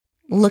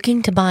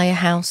Looking to buy a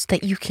house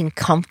that you can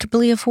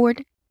comfortably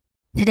afford?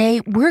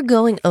 Today, we're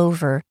going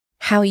over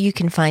how you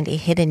can find a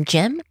hidden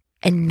gem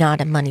and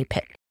not a money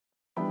pit.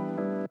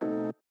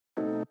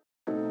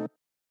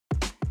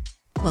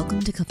 Welcome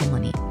to Couple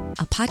Money,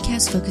 a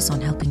podcast focused on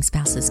helping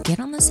spouses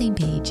get on the same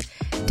page,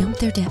 dump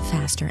their debt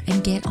faster,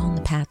 and get on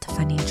the path to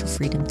financial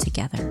freedom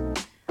together.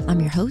 I'm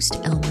your host,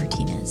 Elle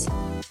Martinez.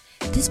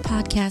 This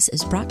podcast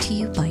is brought to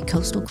you by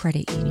Coastal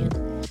Credit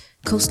Union.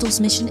 Coastal's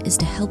mission is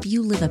to help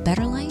you live a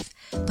better life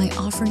by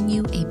offering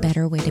you a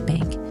better way to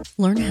bank.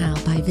 Learn how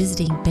by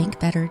visiting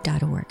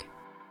bankbetter.org.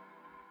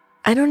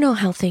 I don't know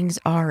how things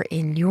are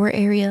in your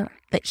area,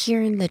 but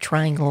here in the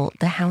Triangle,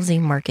 the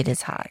housing market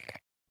is hot.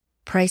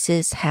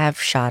 Prices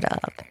have shot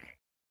up.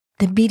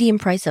 The median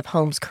price of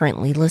homes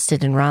currently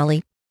listed in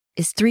Raleigh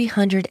is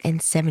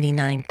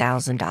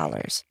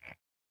 $379,000.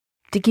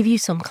 To give you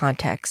some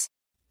context,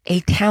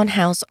 a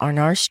townhouse on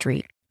our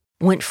street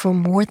went for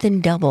more than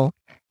double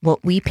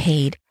what we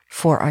paid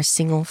for our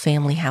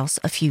single-family house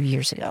a few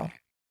years ago.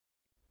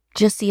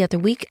 Just the other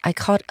week, I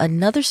caught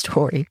another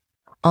story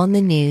on the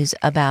news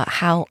about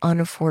how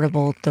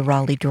unaffordable the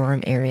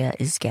Raleigh-Durham area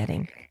is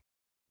getting.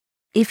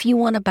 If you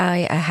want to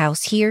buy a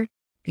house here,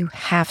 you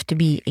have to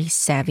be a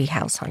savvy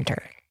house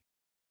hunter.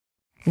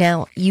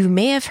 Now, you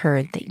may have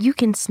heard that you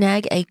can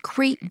snag a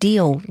great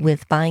deal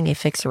with buying a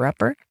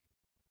fixer-upper,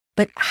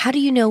 but how do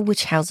you know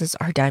which houses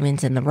are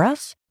diamonds in the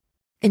rough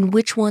and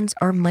which ones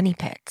are money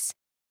pits?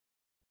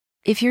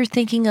 If you're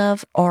thinking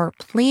of or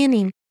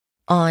planning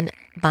on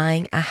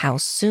buying a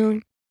house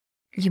soon,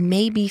 you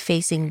may be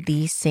facing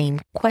these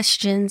same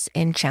questions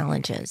and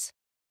challenges.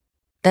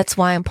 That's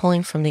why I'm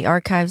pulling from the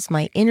archives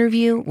my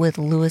interview with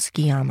Louis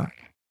Guillama.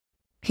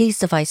 He's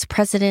the Vice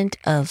President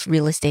of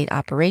Real Estate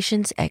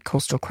Operations at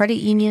Coastal Credit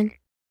Union,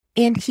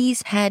 and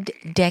he's had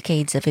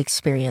decades of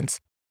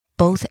experience,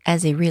 both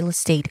as a real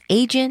estate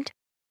agent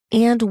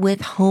and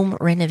with home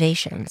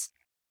renovations.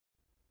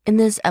 In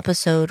this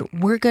episode,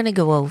 we're going to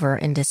go over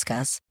and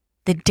discuss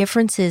the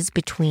differences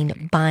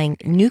between buying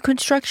new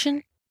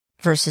construction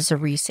versus a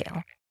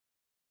resale,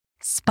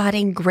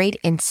 spotting great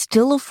and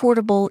still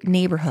affordable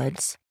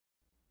neighborhoods,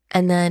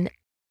 and then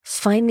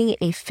finding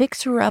a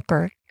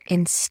fixer-upper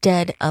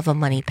instead of a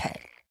money pit.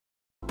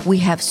 We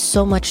have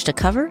so much to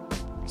cover,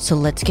 so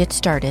let's get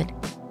started.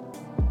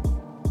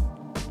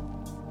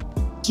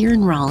 Here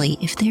in Raleigh,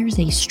 if there's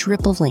a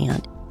strip of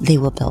land, they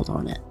will build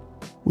on it.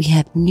 We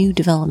have new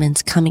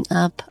developments coming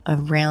up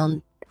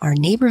around our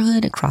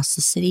neighborhood, across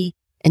the city,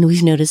 and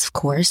we've noticed, of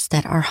course,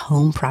 that our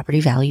home property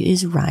value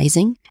is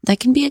rising. That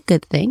can be a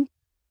good thing,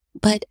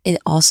 but it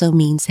also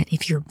means that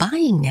if you're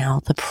buying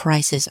now, the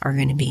prices are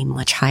going to be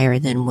much higher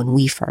than when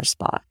we first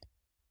bought.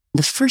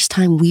 The first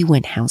time we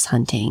went house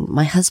hunting,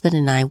 my husband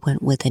and I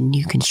went with a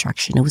new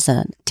construction. It was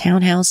a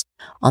townhouse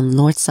on the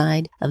north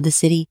side of the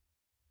city.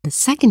 The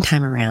second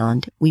time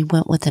around, we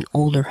went with an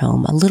older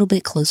home, a little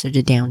bit closer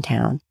to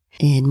downtown,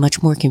 and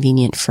much more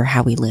convenient for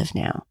how we live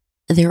now.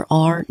 There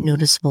are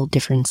noticeable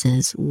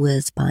differences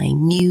with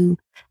buying new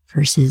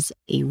versus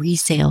a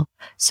resale.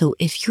 So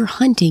if you're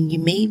hunting, you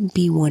may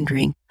be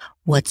wondering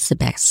what's the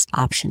best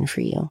option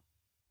for you.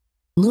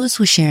 Louis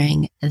was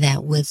sharing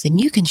that with the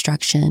new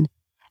construction,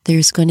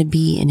 there's going to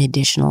be an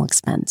additional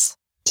expense.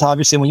 So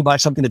obviously when you buy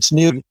something that's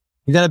new,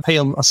 you got to pay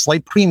a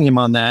slight premium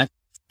on that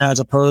as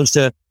opposed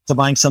to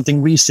buying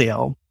something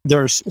resale.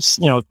 There's,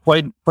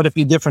 quite a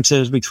few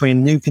differences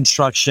between new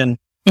construction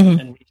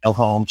and retail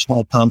homes when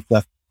it comes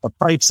to the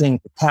pricing,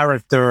 the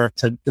character,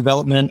 to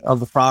development of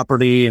the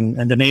property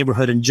and the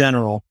neighborhood in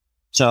general.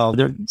 So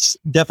there's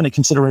definite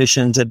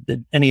considerations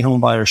that any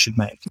home buyer should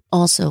make.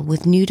 Also,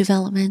 with new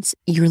developments,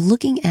 you're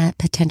looking at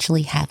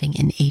potentially having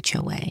an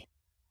HOA.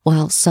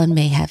 While some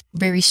may have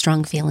very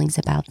strong feelings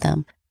about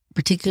them,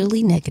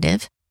 particularly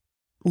negative,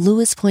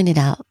 Louis pointed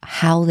out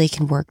how they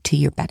can work to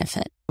your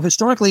benefit.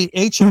 Historically,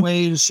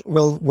 HOAs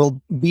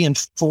will be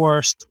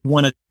enforced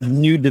when a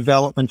new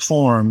development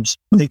forms.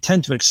 They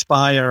tend to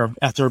expire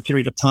after a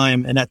period of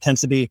time, and that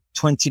tends to be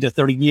 20 to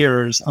 30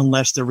 years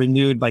unless they're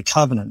renewed by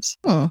covenants.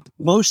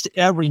 Most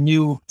every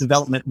new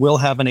development will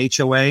have an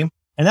HOA,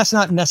 and that's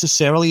not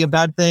necessarily a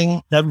bad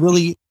thing. That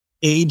really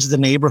aids the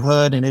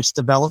neighborhood and its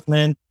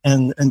development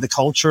and the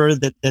culture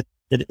that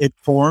it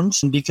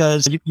forms,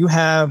 because you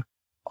have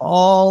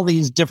all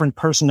these different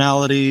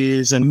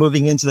personalities and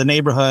moving into the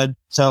neighborhood.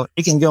 So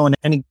it can go in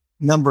any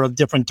number of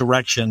different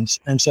directions.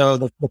 And so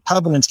the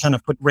covenants kind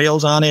of put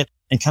rails on it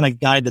and kind of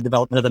guide the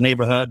development of the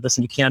neighborhood.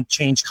 Listen, you can't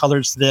change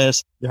colors to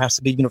this. There has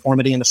to be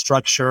uniformity in the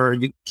structure.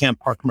 You can't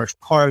park commercial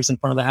cars in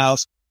front of the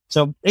house.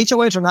 So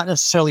HOAs are not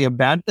necessarily a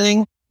bad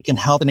thing. It can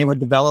help the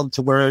neighborhood develop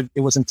to where it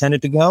was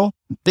intended to go.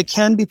 It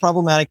can be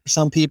problematic for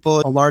some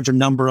people, a larger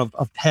number of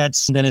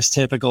pets than is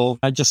typical.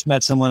 I just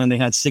met someone and they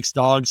had 6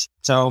 dogs.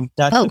 So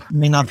that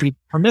may not be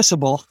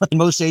permissible in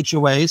most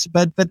HOAs,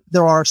 but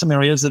there are some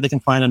areas that they can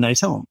find a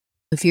nice home.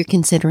 If you're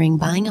considering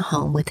buying a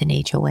home with an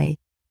HOA,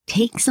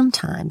 take some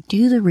time,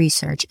 do the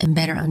research, and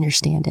better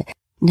understand it.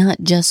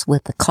 Not just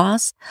with the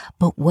cost,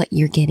 but what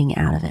you're getting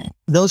out of it.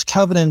 Those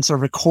covenants are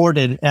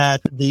recorded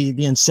at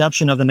the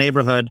inception of the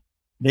neighborhood.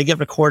 They get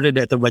recorded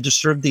at the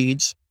Register of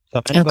Deeds. So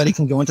if anybody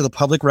can go into the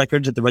public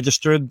records at the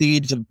Register of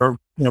Deeds or,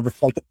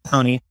 respective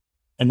county,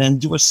 and then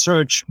do a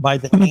search by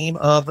the name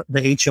of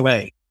the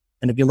HOA.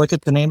 And if you look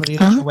at the name of the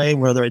HOA,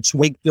 whether it's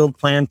Wakefield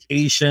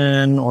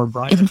Plantation or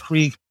Briar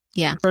Creek,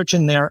 search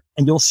in there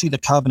and you'll see the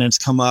covenants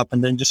come up,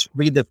 and then just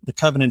read the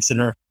covenants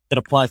that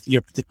apply to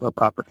your particular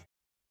property.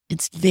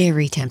 It's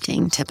very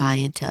tempting to buy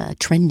into a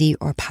trendy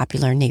or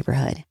popular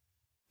neighborhood.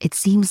 It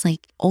seems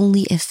like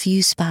only a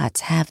few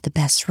spots have the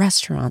best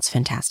restaurants,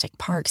 fantastic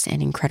parks,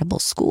 and incredible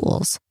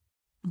schools.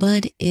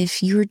 But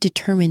if you're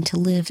determined to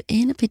live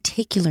in a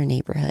particular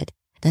neighborhood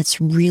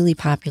that's really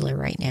popular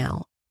right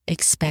now,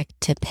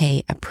 expect to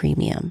pay a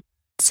premium.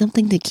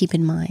 Something to keep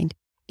in mind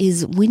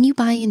is when you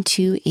buy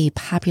into a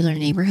popular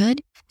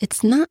neighborhood,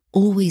 it's not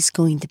always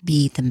going to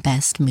be the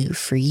best move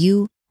for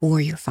you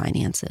or your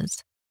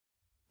finances.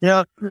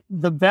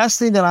 The best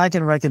thing that I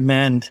can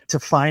recommend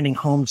to finding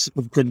homes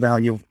with good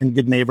value in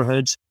good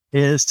neighborhoods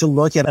is to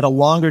look at a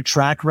longer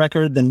track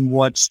record than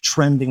what's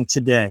trending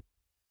today.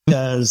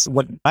 Because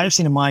what I've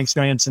seen in my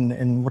experience,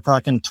 and we're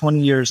talking 20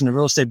 years in the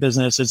real estate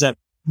business, is that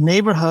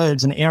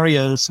neighborhoods and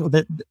areas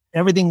that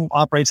everything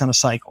operates on a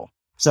cycle.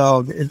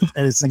 So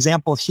as an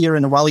example, here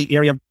in the Raleigh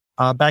area,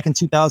 back in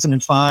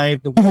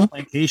 2005, the Wakefield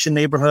Plantation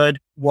neighborhood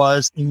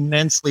was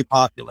immensely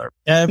popular.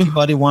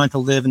 Everybody wanted to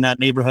live in that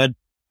neighborhood.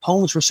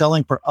 Homes were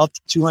selling for up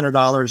to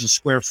 $200 a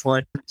square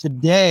foot.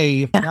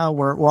 Today, now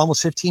we're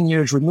almost 15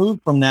 years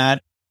removed from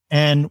that,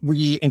 and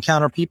we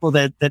encounter people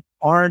that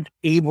aren't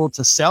able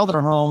to sell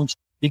their homes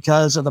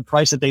because of the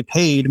price that they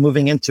paid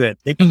moving into it.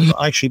 They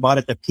actually bought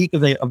at the peak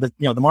of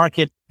the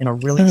market in a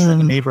really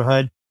trendy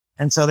neighborhood,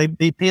 and so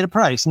they paid a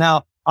price.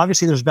 Now,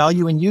 obviously, there's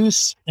value in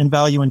use and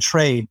value in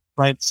trade,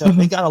 right? So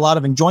they got a lot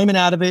of enjoyment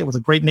out of it. It was a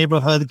great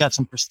neighborhood. They got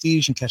some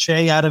prestige and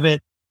cachet out of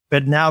it.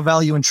 But now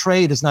value in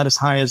trade is not as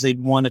high as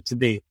they'd want it to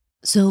be.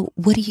 So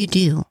what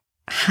do?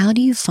 How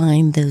do you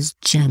find those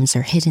gems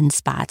or hidden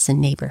spots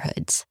in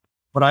neighborhoods?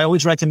 What I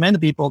always recommend to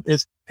people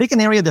is pick an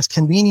area that's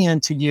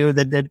convenient to you,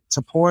 that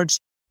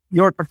supports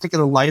your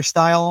particular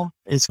lifestyle,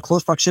 is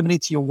close proximity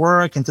to your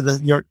work and to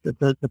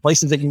the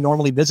places that you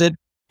normally visit.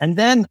 And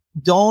then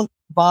don't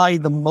buy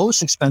the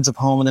most expensive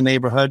home in the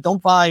neighborhood.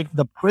 Don't buy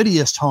the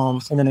prettiest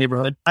home in the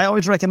neighborhood. I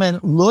always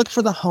recommend look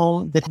for the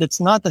home that's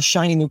not the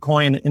shiny new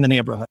coin in the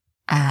neighborhood.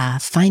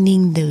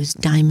 Finding those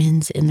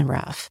diamonds in the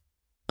rough.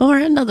 Or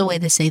another way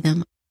to say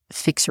them,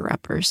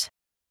 fixer-uppers.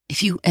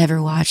 If you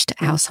ever watched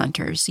House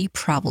Hunters, you've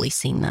probably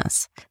seen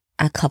this.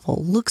 A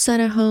couple looks at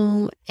a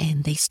home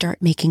and they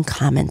start making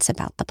comments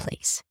about the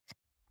place.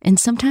 And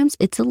sometimes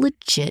it's a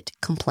legit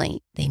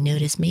complaint. They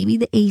notice maybe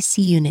the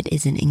AC unit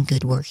isn't in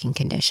good working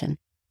condition.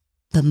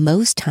 But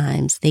most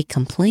times they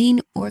complain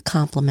or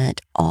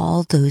compliment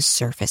all those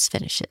surface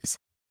finishes.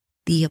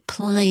 The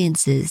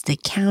appliances, the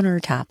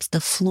countertops, the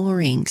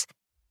floorings.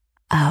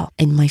 Oh,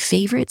 and my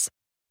favorites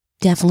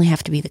definitely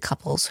have to be the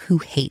couples who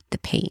hate the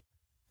paint.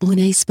 When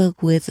I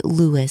spoke with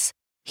Louis,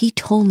 he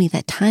told me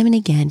that time and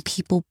again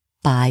people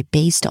buy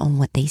based on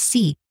what they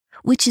see,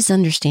 which is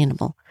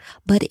understandable.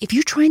 But if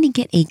you're trying to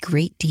get a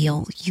great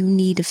deal, you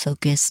need to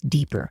focus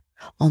deeper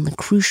on the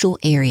crucial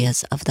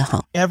areas of the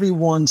home.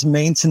 Everyone's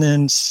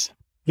maintenance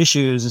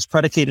issues is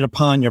predicated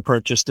upon your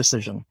purchase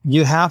decision.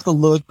 You have to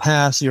look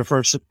past your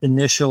first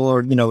initial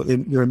or,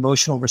 your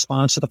emotional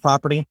response to the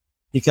property,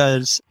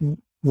 because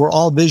we're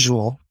all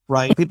visual,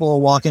 right? People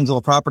will walk into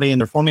a property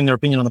and they're forming their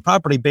opinion on the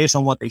property based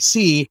on what they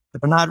see,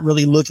 but they're not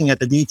really looking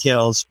at the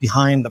details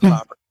behind the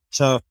property.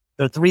 So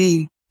there are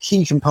three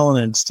key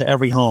components to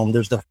every home.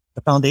 There's the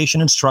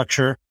foundation and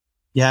structure.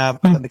 You have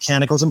the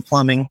mechanicals and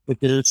plumbing, which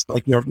is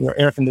like your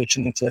air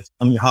conditioning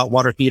system, your hot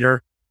water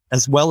heater,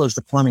 as well as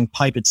the plumbing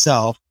pipe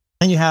itself.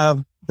 Then you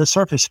have the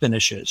surface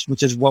finishes,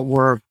 which is what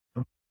we're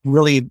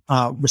really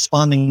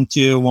responding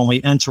to when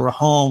we enter a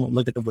home. We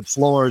look at the wood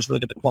floors, we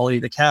look at the quality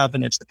of the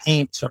cabinets, the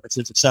paint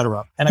surfaces,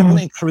 etc. And I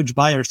really encourage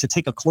buyers to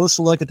take a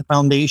closer look at the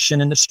foundation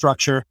and the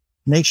structure,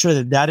 make sure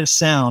that is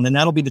sound, and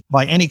that'll be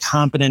by any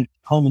competent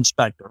home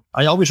inspector.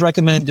 I always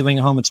recommend doing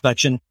a home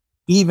inspection,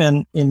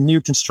 even in new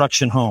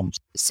construction homes.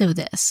 So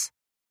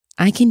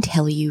I can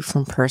tell you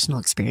from personal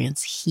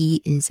experience,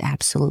 he is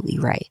absolutely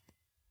right.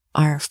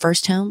 Our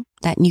first home,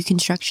 that new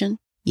construction,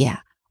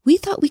 we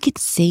thought we could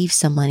save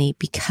some money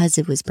because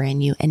it was brand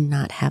new and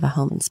not have a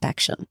home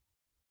inspection.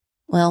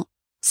 Well,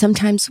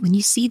 sometimes when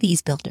you see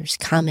these builders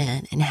come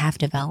in and have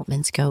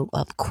developments go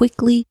up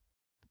quickly,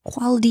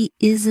 quality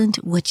isn't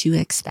what you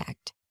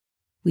expect.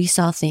 We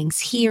saw things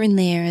here and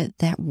there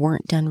that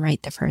weren't done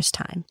right the first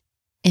time.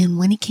 And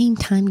when it came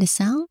time to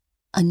sell,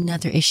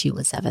 another issue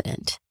was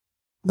evident.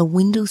 The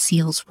window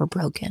seals were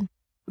broken.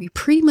 We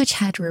pretty much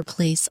had to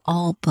replace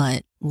all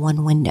but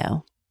one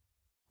window,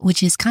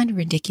 which is kind of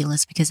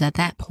ridiculous because at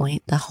that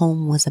point, the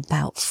home was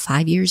about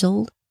 5 years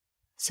old.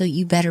 So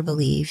you better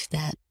believe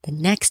that the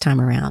next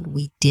time around,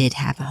 we did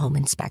have a home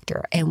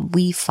inspector and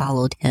we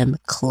followed him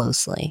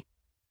closely.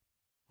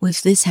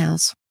 With this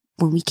house,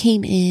 when we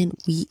came in,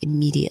 we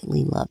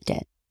immediately loved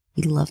it.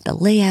 We loved the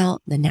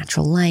layout, the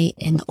natural light,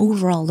 and the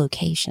overall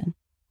location.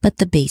 But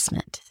the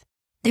basement,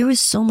 there was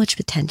so much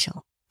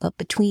potential. But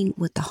between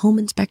what the home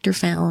inspector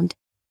found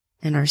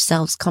and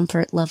ourselves'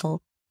 comfort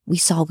level, we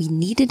saw we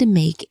needed to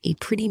make a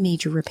pretty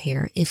major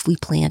repair if we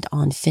planned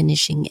on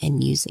finishing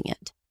and using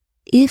it.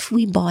 If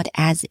we bought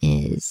as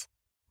is,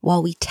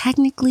 while we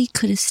technically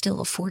could have still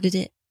afforded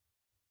it,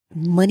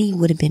 money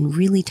would have been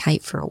really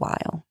tight for a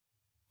while.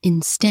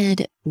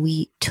 Instead,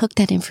 we took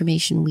that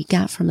information we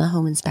got from the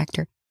home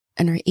inspector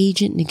and our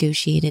agent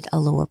negotiated a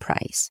lower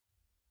price.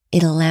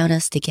 It allowed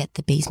us to get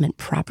the basement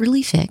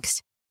properly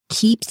fixed,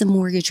 keep the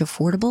mortgage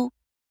affordable,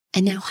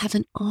 and now have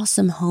an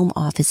awesome home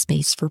office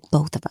space for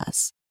both of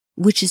us,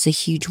 which is a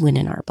huge win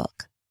in our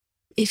book.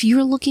 If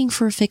you're looking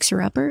for a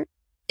fixer-upper,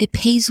 it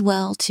pays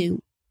well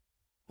to,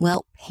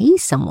 pay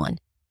someone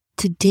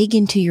to dig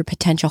into your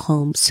potential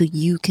home so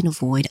you can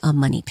avoid a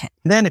money pit.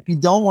 Then if you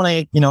don't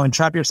want to,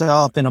 entrap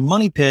yourself in a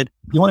money pit,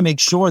 you want to make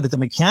sure that the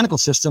mechanical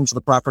systems of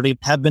the property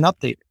have been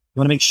updated. You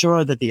want to make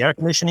sure that the air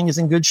conditioning is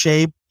in good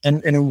shape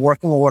and in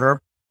working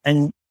order.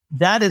 And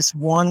that is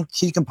one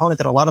key component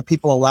that a lot of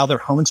people allow their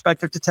home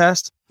inspector to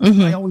test.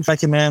 Mm-hmm. I always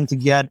recommend to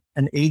get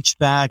an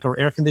HVAC or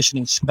air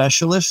conditioning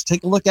specialist to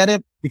take a look at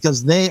it,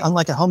 because they,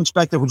 unlike a home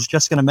inspector who's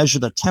just going to measure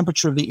the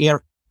temperature of the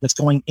air that's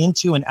going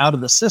into and out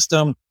of the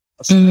system,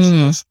 a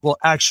specialist will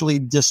actually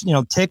just,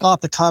 take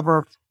off the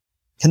cover,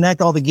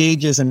 connect all the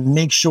gauges, and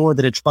make sure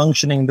that it's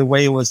functioning the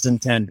way it was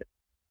intended.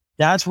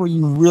 That's where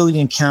you really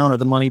encounter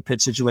the money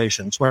pit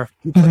situations, where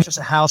you purchase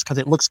a house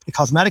because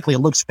cosmetically, it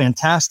looks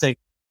fantastic,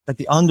 but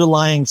the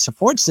underlying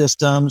support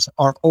systems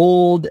are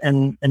old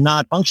and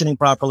not functioning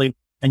properly,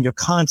 and you're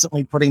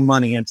constantly putting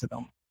money into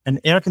them.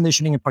 And air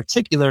conditioning in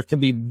particular can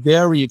be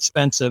very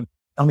expensive.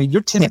 I mean,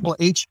 your typical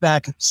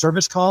HVAC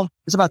service call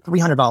is about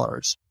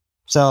 $300.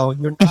 So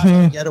you're not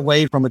going to get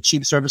away from a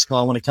cheap service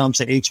call when it comes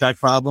to HVAC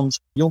problems.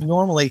 You'll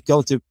normally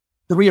go through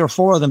 3 or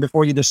 4 of them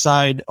before you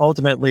decide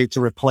ultimately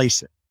to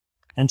replace it.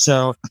 And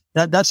so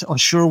that's a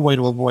sure way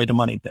to avoid a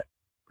money pit.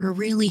 We're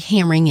really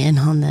hammering in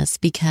on this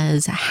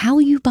because how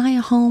you buy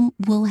a home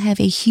will have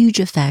a huge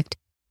effect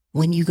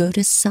when you go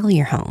to sell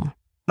your home.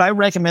 What I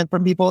recommend for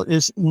people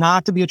is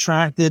not to be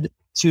attracted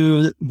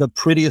to the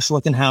prettiest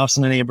looking house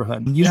in the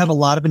neighborhood. You have a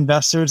lot of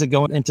investors that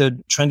go into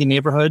trendy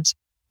neighborhoods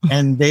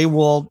and they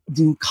will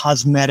do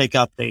cosmetic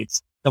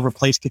updates. They'll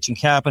replace kitchen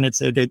cabinets.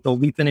 They'll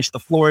refinish the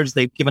floors.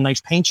 They give a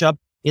nice paint job.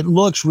 It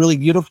looks really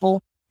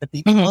beautiful, but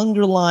the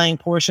underlying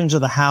portions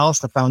of the house,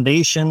 the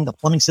foundation, the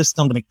plumbing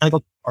system, the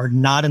mechanical, are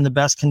not in the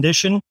best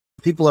condition.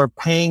 People are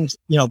paying,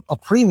 a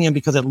premium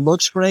because it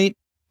looks great,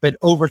 but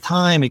over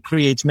time it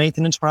creates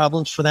maintenance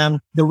problems for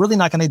them. They're really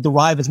not going to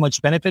derive as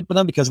much benefit for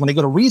them, because when they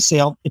go to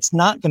resale, it's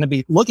not going to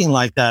be looking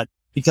like that,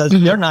 because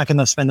they're not going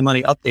to spend the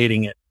money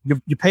updating it.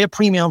 You pay a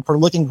premium for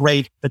looking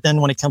great, but then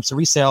when it comes to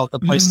resale, the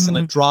price is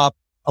going to drop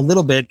a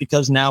little bit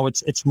because now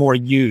it's more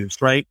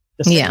used, right?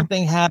 The same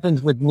thing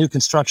happens with new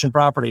construction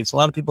properties. A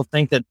lot of people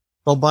think that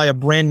they'll buy a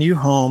brand new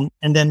home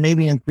and then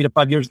maybe in 3 to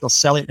 5 years, they'll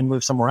sell it and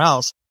move somewhere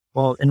else.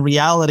 Well, in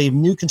reality,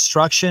 new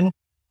construction,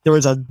 there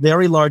is a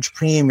very large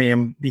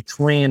premium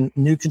between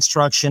new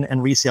construction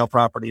and resale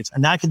properties.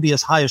 And that can be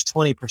as high as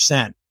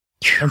 20%.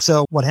 And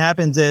so what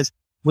happens is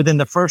within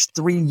the first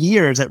 3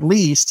 years, at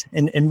least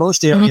in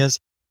most areas,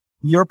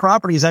 your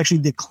property is actually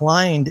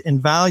declined in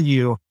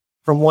value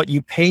from what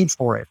you paid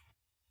for it.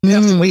 You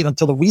have to wait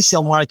until the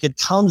resale market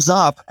comes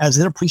up as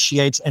it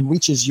appreciates and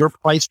reaches your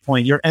price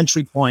point, your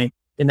entry point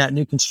in that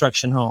new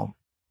construction home.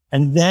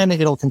 And then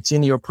it'll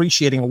continue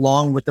appreciating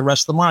along with the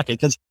rest of the market.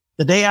 Because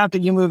the day after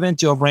you move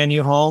into a brand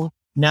new home,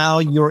 now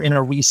you're in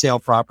a resale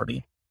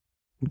property.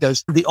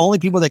 Because the only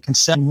people that can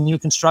sell new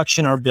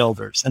construction are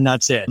builders, and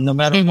that's it. No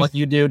matter what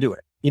you do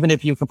it. Even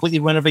if you completely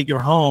renovate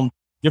your home,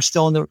 you're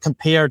still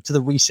compared to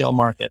the resale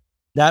market.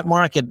 That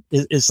market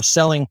is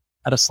selling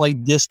at a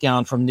slight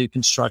discount from new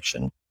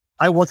construction.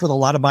 I worked with a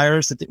lot of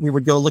buyers that we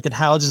would go look at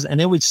houses and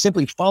they would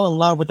simply fall in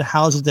love with the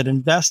houses that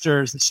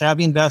investors, the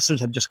savvy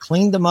investors, have just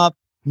cleaned them up,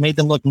 made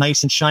them look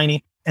nice and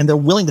shiny, and they're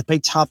willing to pay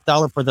top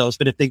dollar for those.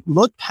 But if they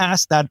look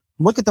past that,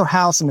 look at their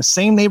house in the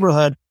same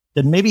neighborhood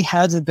that maybe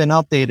hasn't been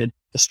updated,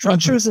 the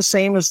structure is the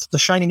same as the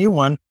shiny new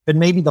one, but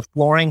maybe the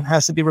flooring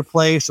has to be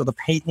replaced or the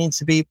paint needs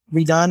to be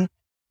redone,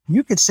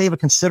 you could save a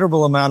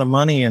considerable amount of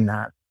money in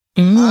that.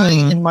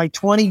 In my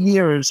 20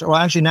 years, or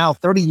actually now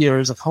 30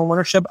 years of home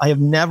ownership, I have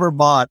never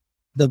bought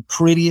the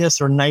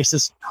prettiest or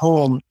nicest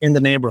home in the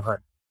neighborhood.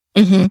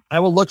 I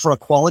will look for a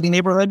quality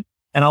neighborhood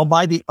and I'll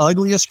buy the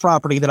ugliest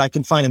property that I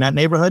can find in that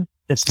neighborhood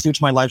that suits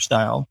my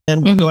lifestyle.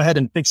 And we'll go ahead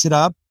and fix it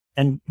up.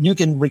 And you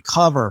can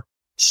recover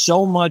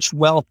so much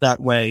wealth that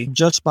way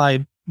just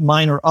by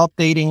minor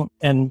updating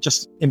and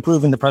just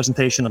improving the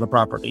presentation of the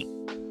property.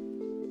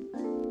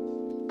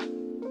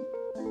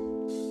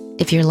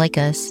 If you're like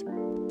us,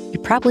 you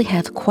probably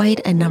have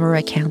quite a number of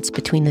accounts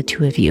between the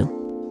two of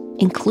you,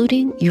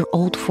 including your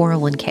old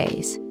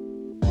 401ks.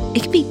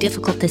 It can be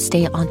difficult to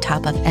stay on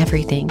top of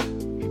everything,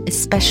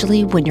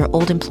 especially when your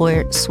old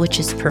employer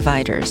switches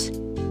providers,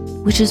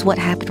 which is what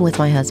happened with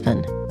my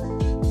husband.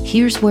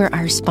 Here's where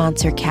our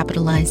sponsor,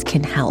 Capitalize,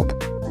 can help.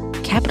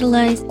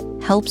 Capitalize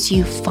helps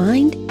you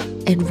find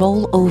and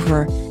roll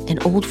over an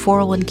old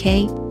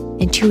 401k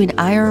into an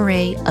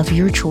IRA of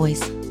your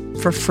choice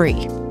for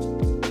free.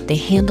 They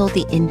handle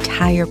the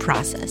entire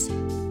process.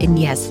 And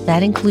yes,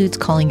 that includes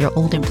calling your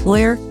old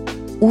employer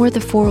or the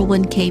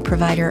 401k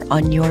provider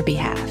on your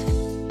behalf.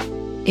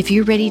 If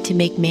you're ready to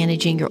make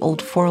managing your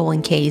old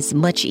 401ks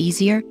much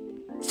easier,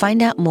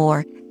 find out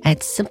more at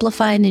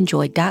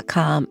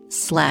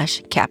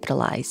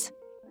simplifyandenjoy.com/capitalize.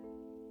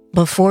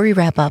 Before we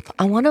wrap up,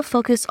 I want to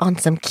focus on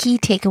some key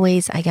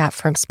takeaways I got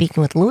from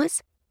speaking with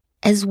Louis,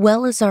 as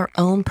well as our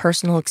own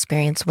personal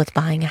experience with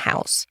buying a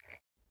house.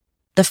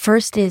 The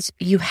first is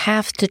you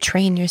have to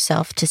train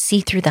yourself to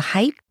see through the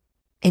hype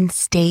and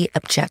stay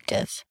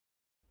objective.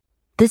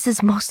 This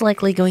is most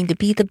likely going to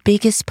be the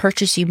biggest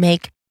purchase you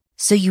make,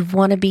 so you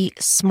want to be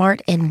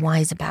smart and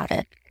wise about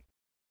it.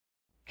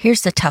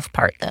 Here's the tough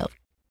part though.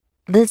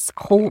 This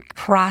whole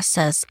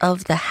process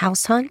of the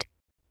house hunt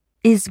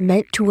is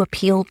meant to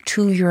appeal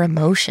to your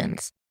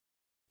emotions.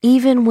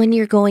 Even when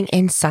you're going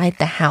inside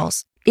the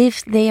house,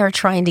 if they are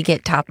trying to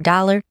get top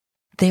dollar,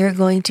 they're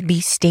going to be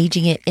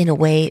staging it in a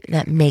way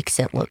that makes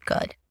it look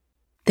good.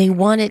 They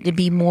want it to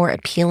be more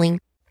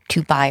appealing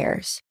to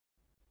buyers.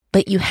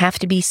 But you have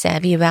to be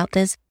savvy about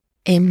this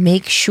and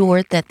make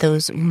sure that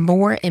those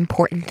more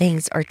important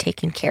things are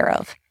taken care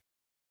of.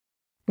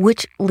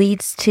 Which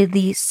leads to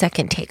the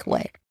second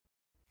takeaway.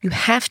 You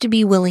have to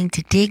be willing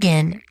to dig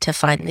in to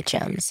find the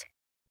gems.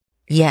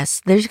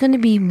 Yes, there's going to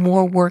be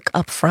more work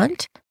up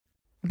front,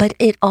 but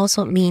it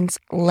also means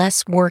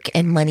less work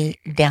and money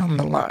down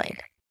the line.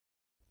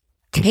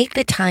 Take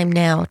the time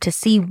now to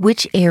see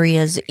which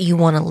areas you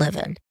want to live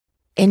in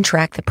and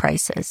track the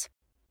prices.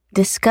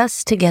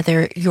 Discuss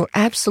together your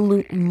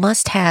absolute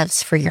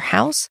must-haves for your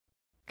house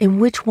and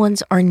which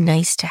ones are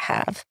nice to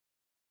have.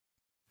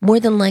 More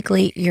than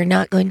likely, you're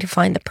not going to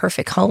find the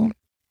perfect home,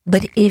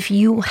 but if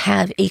you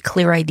have a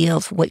clear idea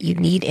of what you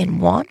need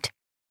and want,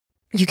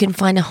 you can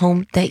find a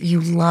home that you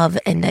love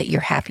and that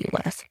you're happy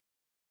with.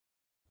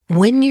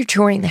 When you're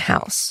touring the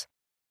house,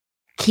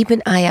 keep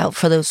an eye out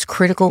for those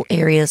critical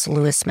areas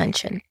Louis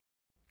mentioned.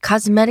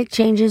 Cosmetic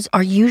changes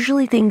are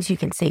usually things you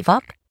can save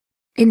up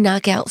and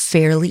knock out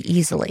fairly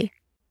easily.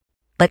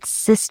 But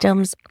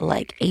systems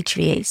like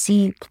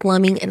HVAC,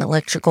 plumbing, and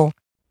electrical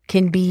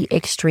can be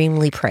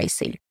extremely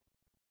pricey.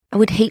 I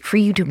would hate for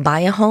you to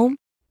buy a home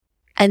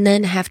and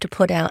then have to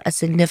put out a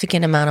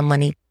significant amount of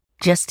money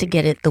just to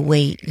get it the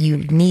way you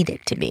need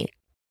it to be.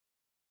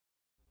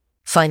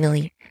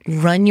 Finally,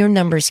 run your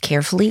numbers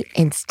carefully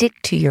and stick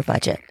to your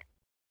budget.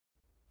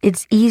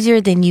 It's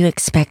easier than you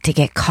expect to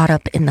get caught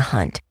up in the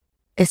hunt,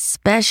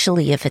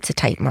 especially if it's a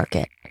tight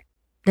market.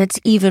 That's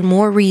even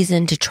more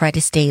reason to try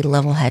to stay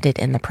level-headed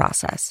in the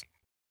process.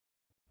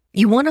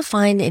 You want to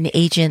find an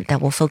agent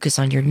that will focus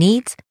on your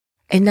needs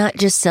and not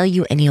just sell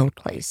you any old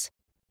place.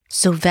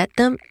 So vet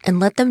them and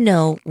let them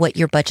know what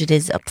your budget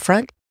is up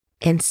front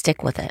and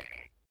stick with it.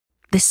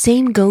 The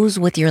same goes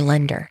with your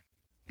lender.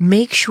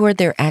 Make sure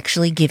they're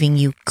actually giving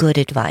you good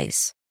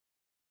advice.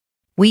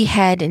 We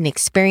had an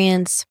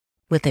experience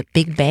with a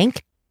big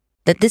bank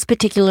that this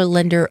particular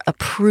lender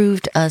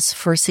approved us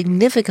for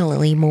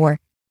significantly more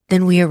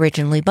than we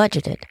originally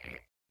budgeted.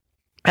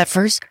 At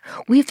first,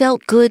 we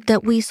felt good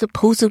that we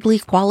supposedly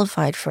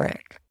qualified for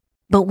it.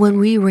 But when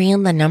we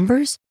ran the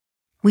numbers,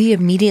 we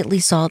immediately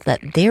saw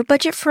that their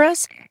budget for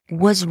us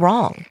was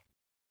wrong.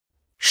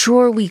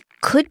 Sure, we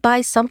could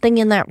buy something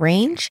in that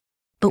range,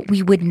 but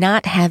we would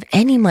not have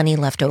any money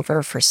left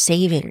over for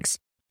savings,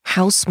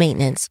 house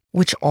maintenance,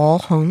 which all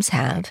homes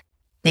have,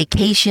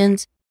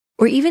 vacations,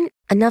 or even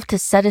enough to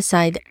set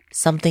aside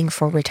something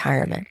for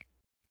retirement.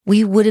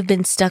 We would have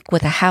been stuck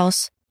with a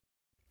house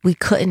we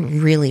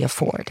couldn't really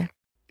afford.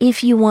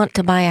 If you want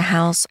to buy a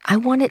house, I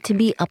want it to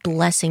be a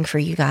blessing for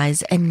you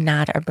guys and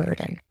not a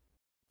burden.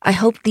 I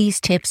hope these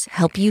tips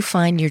help you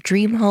find your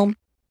dream home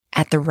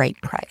at the right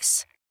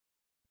price.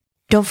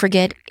 Don't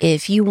forget,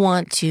 if you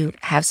want to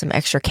have some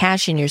extra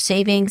cash in your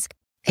savings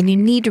and you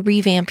need to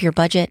revamp your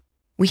budget,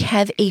 we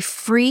have a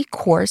free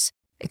course.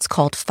 It's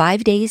called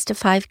 5 Days to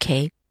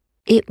 5K.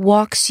 It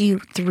walks you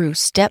through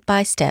step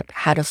by step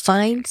how to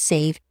find,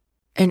 save,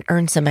 and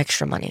earn some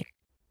extra money.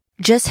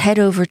 Just head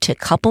over to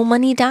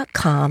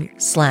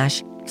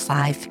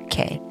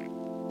couplemoney.com/5K.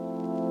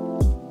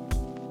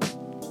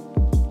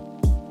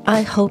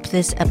 I hope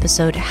this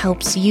episode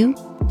helps you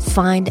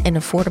find an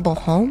affordable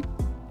home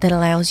that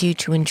allows you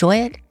to enjoy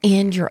it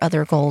and your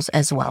other goals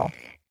as well.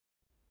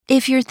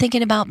 If you're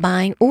thinking about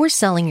buying or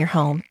selling your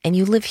home and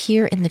you live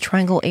here in the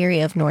Triangle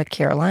area of North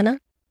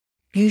Carolina,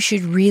 you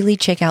should really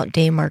check out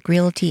Daymark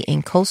Realty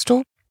in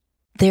Coastal.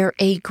 They're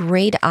a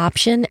great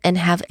option and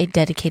have a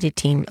dedicated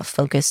team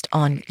focused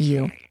on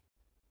you.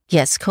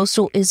 Yes,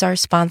 Coastal is our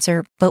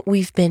sponsor, but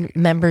we've been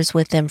members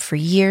with them for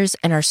years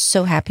and are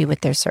so happy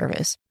with their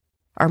service.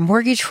 Our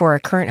mortgage for our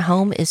current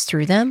home is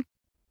through them,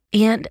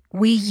 and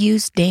we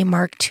used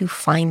Daymark to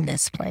find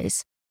this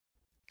place.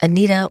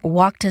 Anita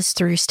walked us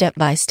through step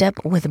by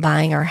step with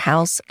buying our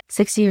house.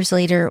 6 years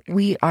later,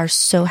 we are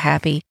so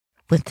happy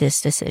with this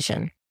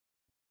decision.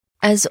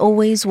 As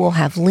always, we'll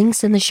have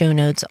links in the show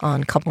notes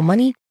on Couple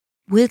Money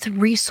with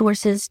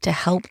resources to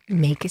help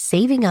make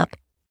saving up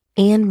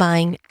and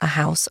buying a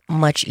house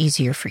much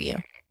easier for you.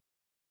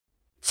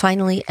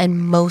 Finally, and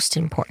most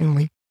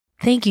importantly,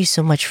 thank you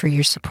so much for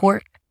your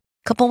support.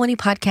 Couple Money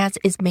Podcast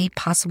is made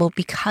possible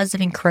because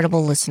of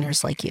incredible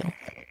listeners like you.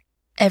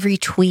 Every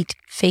tweet,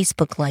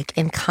 Facebook like,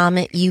 and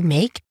comment you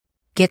make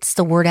gets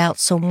the word out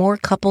so more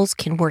couples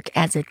can work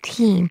as a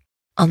team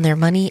on their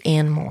money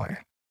and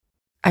more.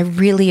 I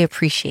really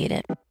appreciate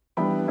it.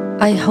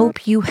 I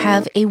hope you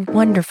have a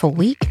wonderful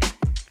week.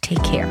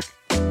 Take care.